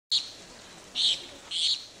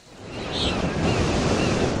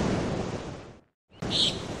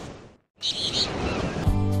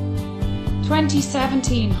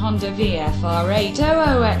2017 Honda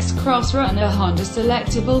Vfr800x Crossrunner Honda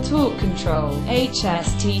Selectable Torque Control,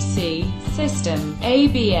 HSTC, System,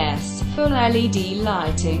 ABS, full LED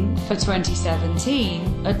lighting. For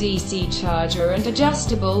 2017, a DC charger and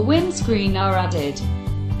adjustable windscreen are added,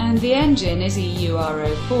 and the engine is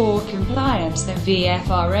Euro 4 compliant. The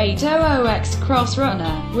Vfr800x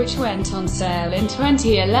Crossrunner, which went on sale in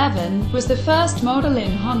 2011, was the first model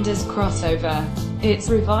in Honda's crossover. Its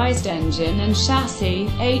revised engine and chassis,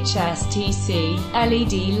 HSTC,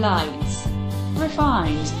 LED lights,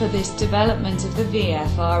 refined. For this development of the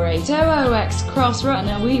Vfr800x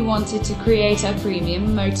Crossrunner, we wanted to create a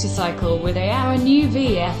premium motorcycle with our new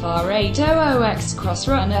Vfr800x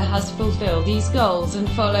Crossrunner has fulfilled these goals and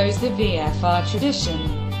follows the VFR tradition.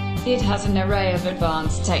 It has an array of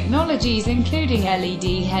advanced technologies including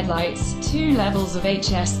LED headlights, 2 levels of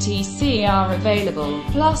HSTC are available,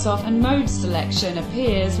 plus off and mode selection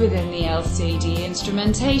appears within the LCD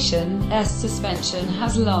instrumentation. Suspension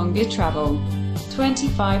has longer travel,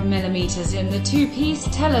 25mm in the 2-piece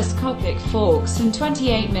telescopic forks and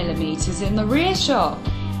 28mm in the rear shock.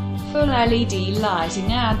 Full LED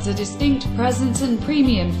lighting adds a distinct presence and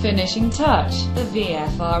premium finishing touch. The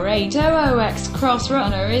Vfr800x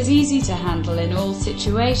Crossrunner is easy to handle in all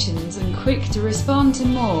situations and quick to respond to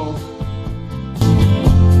more